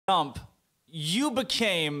jump, you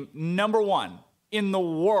became #1 in the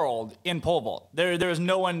world in pole vault. There's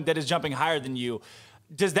no one that is jumping higher than you.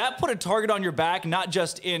 Does that put a target on your back, not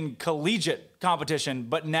just in collegiate competition,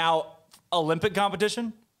 but now Olympic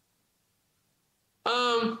competition?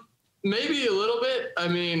 Maybe a little bit. I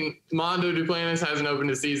mean, Mondo Duplantis hasn't opened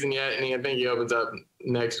his season yet, and I think he opens up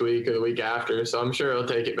next week or the week after, so I'm sure he'll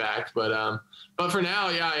take it back. But for now,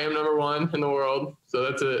 yeah, I am #1 in the world, so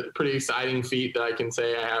that's a pretty exciting feat that I can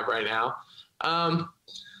say I have right now. I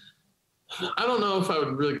don't know if I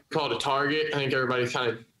would really call it a target. I think everybody's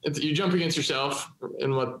you jump against yourself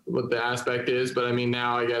and what the aspect is. But I mean,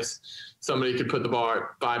 now I guess somebody could put the bar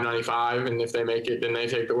at 595, and if they make it, then they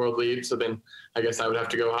take the world lead. So then I guess I would have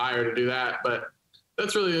to go higher to do that. But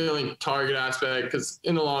that's really the only target aspect, because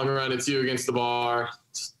in the long run, it's you against the bar.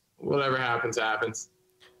 Whatever happens, happens.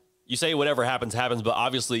 You say whatever happens, happens, but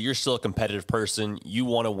obviously you're still a competitive person. You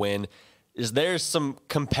want to win. Is there some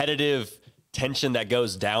competitive tension that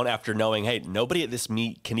goes down after knowing, hey, nobody at this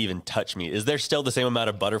meet can even touch me? Is there still the same amount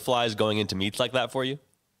of butterflies going into meets like that for you?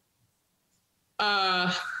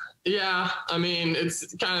 Yeah, I mean,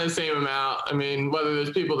 it's kind of the same amount. I mean, whether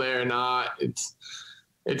there's people there or not, it's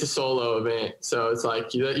a solo event. So it's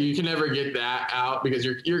like you can never get that out, because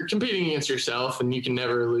you're competing against yourself, and you can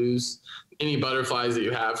never lose any butterflies that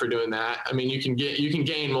you have for doing that. I mean, you can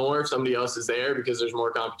gain more if somebody else is there because there's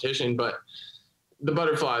more competition, but the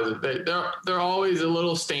butterflies, they're always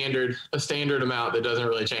a standard amount that doesn't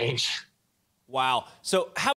really change. Wow. So how